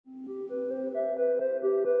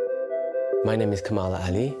My name is Kamal.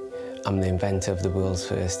 I'm the inventor of the world's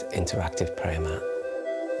first interactive prayer mat.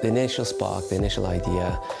 The initial spark, the initial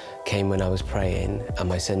idea came when I was praying and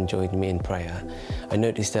my son joined me in prayer. I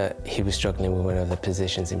noticed that he was struggling with one of the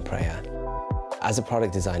positions in prayer. As a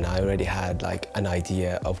product designer, I already had an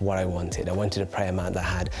idea of what I wanted. I wanted a prayer mat that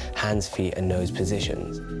had hands, feet and nose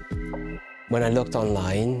positions. When I looked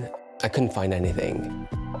online, I couldn't find anything.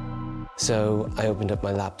 So I opened up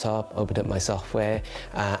my laptop, opened up my software,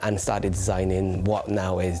 and started designing what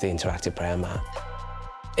now is the interactive prayer mat.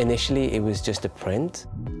 Initially, it was just a print,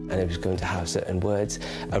 and it was going to have certain words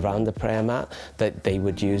around the prayer mat that they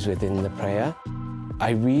would use within the prayer.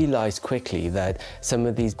 I realized quickly that some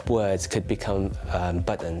of these words could become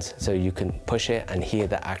buttons, so you can push it and hear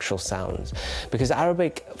the actual sounds. Because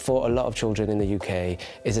Arabic, for a lot of children in the UK,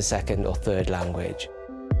 is a second or third language.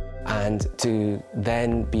 And to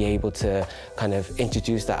then be able to kind of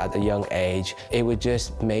introduce that at a young age, it would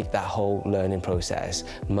just make that whole learning process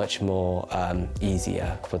much more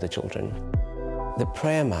easier for the children. The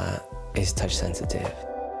prayer mat is touch sensitive.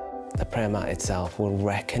 The prayer mat itself will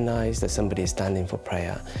recognize that somebody is standing for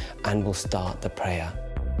prayer and will start the prayer.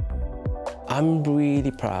 I'm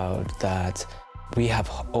really proud that we have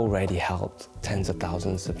already helped tens of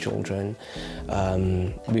thousands of children.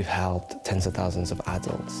 We've helped tens of thousands of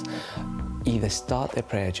adults either start their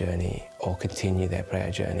prayer journey or continue their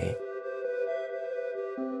prayer journey.